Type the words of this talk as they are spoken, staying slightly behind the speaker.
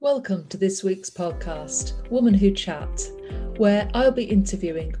Welcome to this week's podcast, Woman Who Chat, where I'll be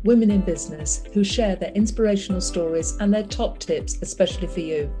interviewing women in business who share their inspirational stories and their top tips, especially for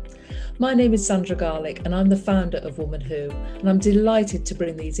you. My name is Sandra Garlick and I'm the founder of Woman Who, and I'm delighted to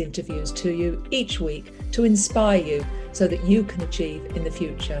bring these interviews to you each week to inspire you so that you can achieve in the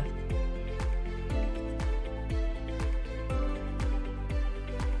future.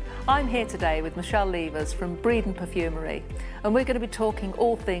 I'm here today with Michelle Levers from Breedon Perfumery, and we're going to be talking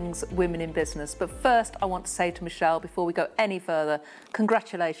all things women in business. But first, I want to say to Michelle, before we go any further,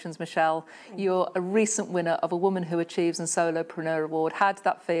 congratulations, Michelle. You're a recent winner of a Woman Who Achieves and Solopreneur Award. How did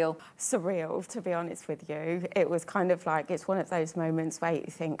that feel? Surreal, to be honest with you. It was kind of like, it's one of those moments where you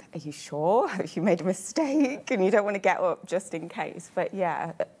think, are you sure? Have you made a mistake? And you don't want to get up just in case. But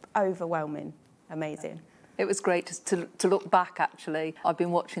yeah, overwhelming, amazing. It was great to look back, actually. I've been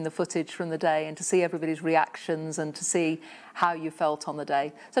watching the footage from the day and to see everybody's reactions and to see how you felt on the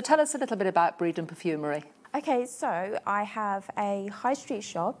day. So tell us a little bit about Breedon Perfumery. Okay, so I have a high street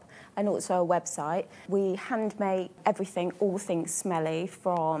shop and also a website. We hand make everything, all things smelly,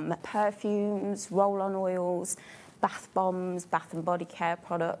 from perfumes, roll-on oils, bath bombs, bath and body care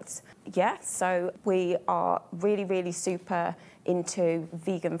products. Yeah, so we are really super into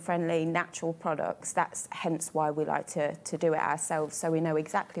vegan-friendly, natural products. That's hence why we like to do it ourselves, so we know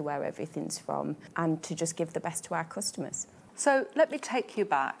exactly where everything's from and to just give the best to our customers. So let me take you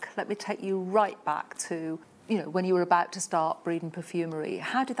back. Let me take you right back to, when you were about to start Breedon Perfumery.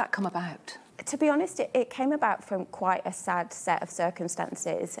 How did that come about? To be honest, it came about from quite a sad set of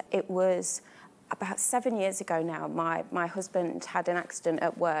circumstances. It was about 7 years ago now. My husband had an accident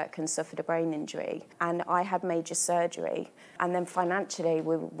at work and suffered a brain injury, and I had major surgery, and then financially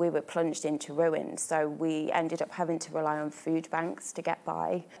we were plunged into ruin, so we ended up having to rely on food banks to get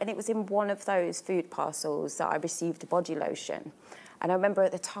by. And it was in one of those food parcels that I received a body lotion, and I remember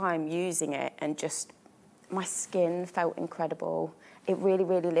at the time using it and just my skin felt incredible. It really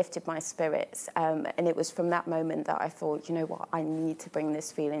lifted my spirits, and it was from that moment that I thought, you know what, I need to bring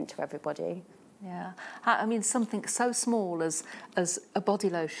this feeling to everybody. Yeah, I mean, something so small as a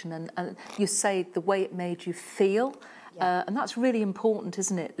body lotion, and you say the way it made you feel, yeah. And that's really important,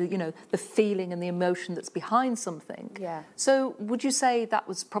 isn't it? The feeling and the emotion that's behind something. Yeah. So would you say that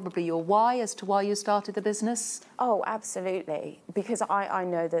was probably your why as to why you started the business? Oh, absolutely, because I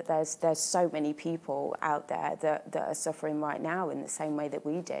know that there's so many people out there that are suffering right now in the same way that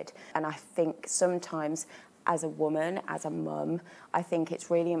we did, and I think sometimes as a woman, as a mum, I think it's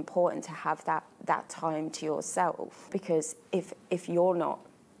really important to have that time to yourself, because if you're not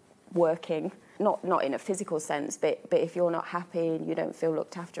working, not in a physical sense, but if you're not happy and you don't feel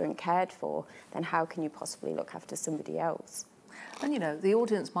looked after and cared for, then how can you possibly look after somebody else? And the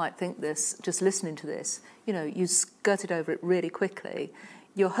audience might think this, just listening to this, you skirted over it really quickly.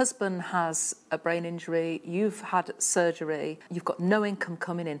 Your husband has a brain injury, you've had surgery, you've got no income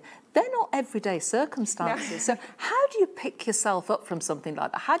coming in. They're not everyday circumstances. No. So how do you pick yourself up from something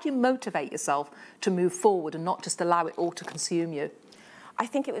like that? How do you motivate yourself to move forward and not just allow it all to consume you? I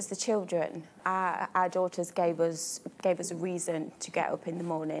think it was the children. Our daughters gave us a reason to get up in the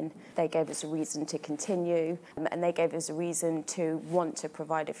morning. They gave us a reason to continue, and they gave us a reason to want to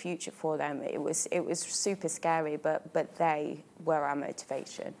provide a future for them. It was super scary, but they were our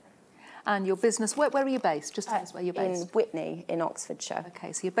motivation. And your business, where are you based? Just tell us where you're based. In Witney, in Oxfordshire.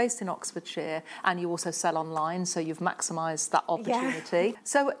 Okay, so you're based in Oxfordshire and you also sell online, so you've maximised that opportunity. Yeah.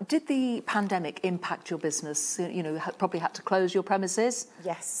 So did the pandemic impact your business? Probably had to close your premises?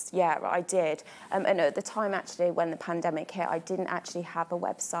 Yes, yeah, I did. And at the time, actually, when the pandemic hit, I didn't actually have a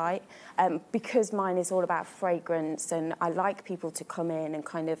website because mine is all about fragrance, and I like people to come in and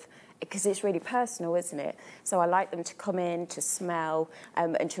kind of, because it's really personal, isn't it? So I like them to come in, to smell,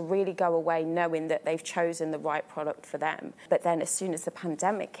 and to really go away knowing that they've chosen the right product for them. But then as soon as the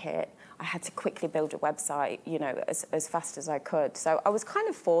pandemic hit, I had to quickly build a website, as fast as I could. So I was kind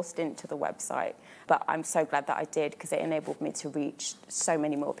of forced into the website, but I'm so glad that I did, because it enabled me to reach so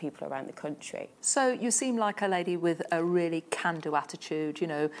many more people around the country. So you seem like a lady with a really can-do attitude.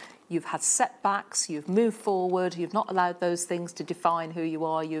 You've had setbacks, you've moved forward, you've not allowed those things to define who you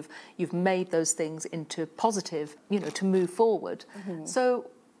are, you've made those things into positive, to move forward. Mm-hmm. So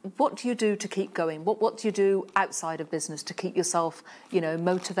what do you do to keep going? What do you do outside of business to keep yourself,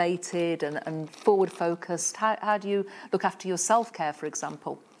 motivated and forward focused? How do you look after your self-care, for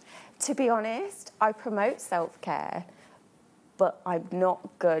example? To be honest, I promote self-care, but I'm not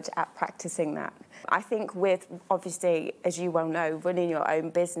good at practicing that. I think with, obviously, as you well know, running your own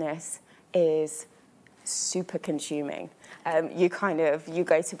business is super consuming. You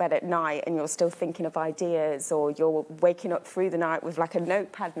go to bed at night and you're still thinking of ideas, or you're waking up through the night with like a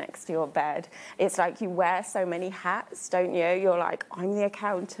notepad next to your bed. It's like you wear so many hats, don't you? You're like, I'm the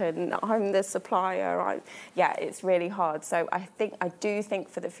accountant, I'm the supplier. Yeah, it's really hard. So I do think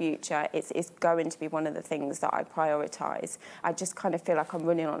for the future, it's going to be one of the things that I prioritise. I just kind of feel like I'm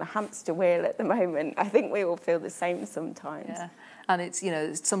running on a hamster wheel at the moment. I think we all feel the same sometimes. Yeah. And it's,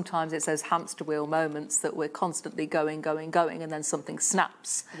 sometimes it's those hamster wheel moments that we're constantly going, and then something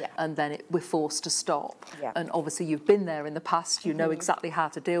snaps, and then we're forced to stop. Yeah. And obviously you've been there in the past, you know exactly how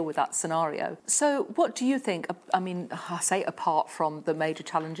to deal with that scenario. So what do you think, I mean, I say apart from the major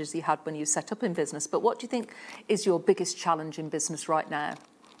challenges you had when you set up in business, but what do you think is your biggest challenge in business right now?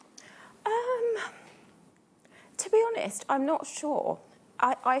 To be honest, I'm not sure.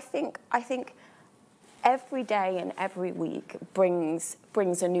 I think every day and every week brings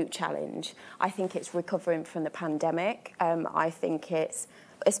a new challenge. I think it's recovering from the pandemic. I think it's,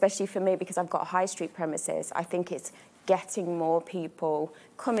 especially for me, because I've got high street premises, I think it's getting more people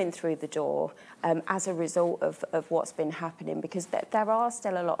coming through the door as a result of what's been happening, because there are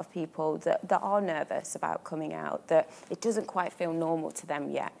still a lot of people that are nervous about coming out, that it doesn't quite feel normal to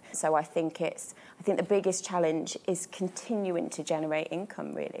them yet. So I think the biggest challenge is continuing to generate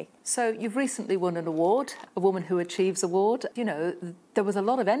income, really. So you've recently won an award, a Woman Who Achieves award. There was a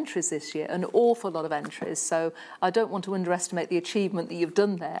lot of entries this year, an awful lot of entries. So I don't want to underestimate the achievement that you've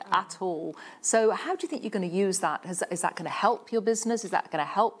done there at all. So how do you think you're going to use that? Is that going to help your business? Is that going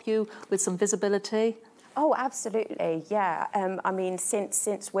to help you with some visibility? Oh, absolutely, yeah. I mean,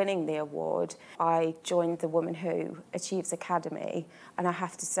 since winning the award, I joined the Woman Who Achieves Academy, and I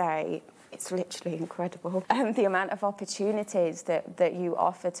have to say, it's literally incredible. The amount of opportunities that you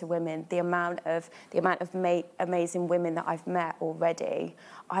offer to women, the amount of amazing women that I've met already,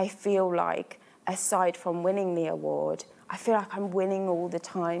 I feel like, aside from winning the award, I feel like I'm winning all the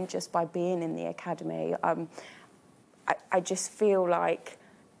time just by being in the academy. I just feel like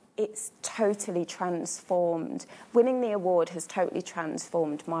it's totally transformed. Winning the award has totally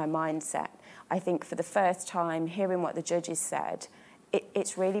transformed my mindset. I think for the first time, hearing what the judges said,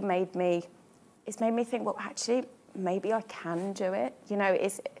 it's really made me think, well, actually, maybe I can do it.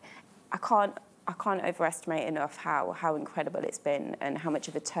 I can't overestimate enough how incredible it's been and how much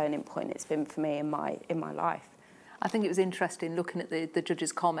of a turning point it's been for me in my life. I think it was interesting looking at the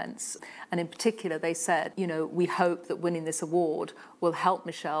judges' comments, and in particular they said, we hope that winning this award will help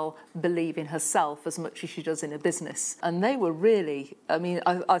Michelle believe in herself as much as she does in her business. And they were really,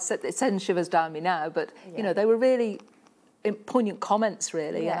 I said, it sends shivers down me now, but they were really poignant comments,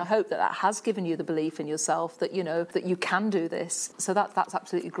 really. Yeah. And I hope that has given you the belief in yourself that that you can do this. So that's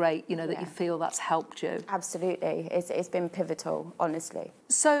absolutely great, that you feel that's helped you. Absolutely. It's been pivotal, honestly.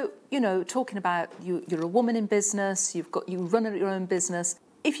 So, talking about you're a woman in business, you run your own business.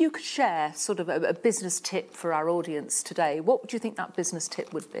 If you could share sort of a business tip for our audience today, what would you think that business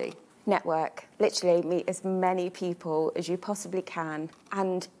tip would be? Network. Literally meet as many people as you possibly can,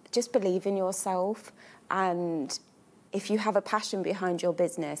 and just believe in yourself. And if you have a passion behind your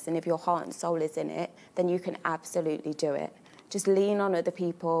business and if your heart and soul is in it, then you can absolutely do it. Just lean on other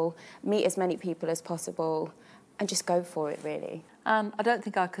people, meet as many people as possible, and just go for it, really. I don't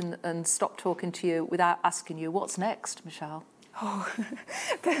think I can stop talking to you without asking you, what's next, Michelle? Oh,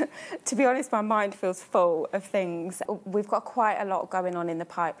 to be honest, my mind feels full of things. We've got quite a lot going on in the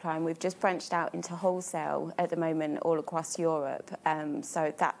pipeline. We've just branched out into wholesale at the moment all across Europe.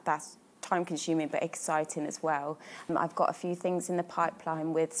 So that's time-consuming but exciting as well. I've got a few things in the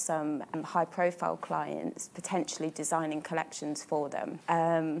pipeline with some high-profile clients, potentially designing collections for them.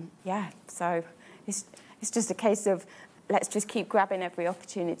 So it's just a case of let's just keep grabbing every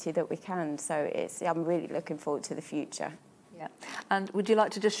opportunity that we can. So I'm really looking forward to the future. Yeah. And would you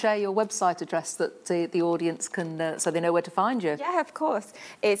like to just share your website address that the audience can, so they know where to find you? Yeah, of course.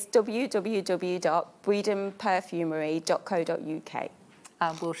 It's www.breedenperfumery.co.uk.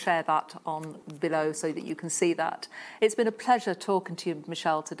 And we'll share that on below so that you can see that. It's been a pleasure talking to you,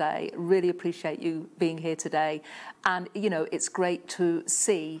 Michelle, today. Really appreciate you being here today. And, it's great to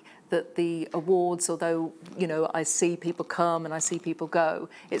see that the awards, although, I see people come and I see people go,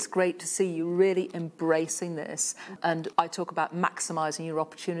 it's great to see you really embracing this. And I talk about maximising your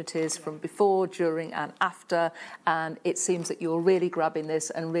opportunities from before, during and after. And it seems that you're really grabbing this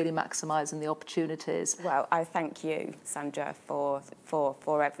and really maximising the opportunities. Well, I thank you, Sandra, for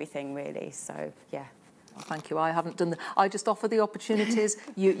everything, really. So, yeah. Oh, thank you. I haven't done I just offer the opportunities.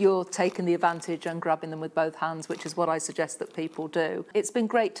 You're taking the advantage and grabbing them with both hands, which is what I suggest that people do. It's been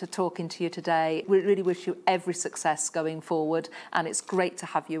great talking to you today. We really wish you every success going forward, and it's great to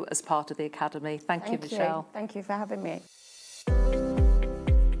have you as part of the Academy. Thank you, Michelle. Thank you for having me.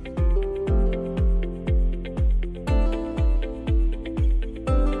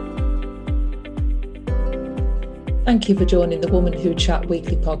 Thank you for joining the Woman Who Chat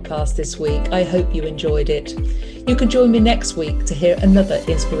weekly podcast this week. I hope you enjoyed it. You can join me next week to hear another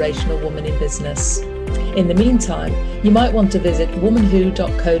inspirational woman in business. In the meantime, you might want to visit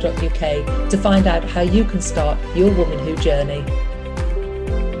womanwho.co.uk to find out how you can start your Woman Who journey.